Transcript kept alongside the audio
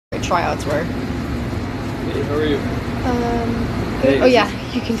tryouts were. Hey, how are you? Hey, oh yeah,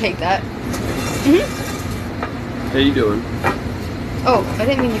 you can take that. How you doing? Oh, I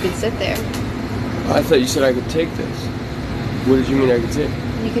didn't mean you could sit there. I thought you said I could take this. What did you mean I could take?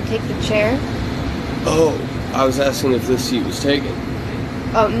 You could take the chair. Oh, I was asking if this seat was taken.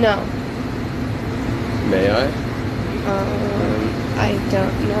 Oh, no. May I? I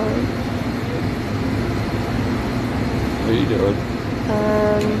don't know. How you doing?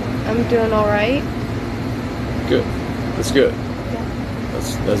 I'm doing alright. Good. That's good. Yeah.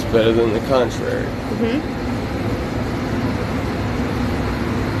 That's better than the contrary.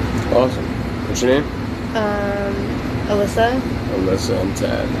 Awesome. What's your name? Alyssa. Alyssa, I'm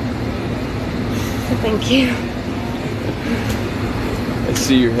Tad. Thank you. I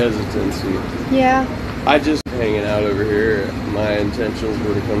see your hesitancy. Yeah. I just hanging out over here. My intentions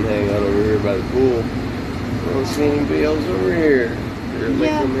were to come hang out over here by the pool. I don't see anybody else over here. They're like,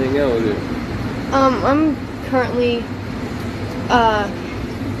 Yeah. come hang out with you. I'm currently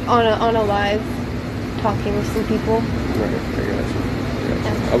on a live talking with some people. Right, I got you.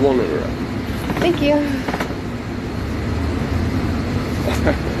 I won't interrupt. Thank you.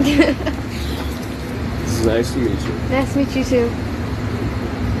 It's nice to meet you. Nice to meet you too.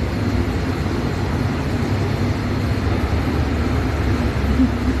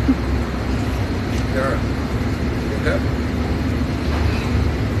 Kara, you okay?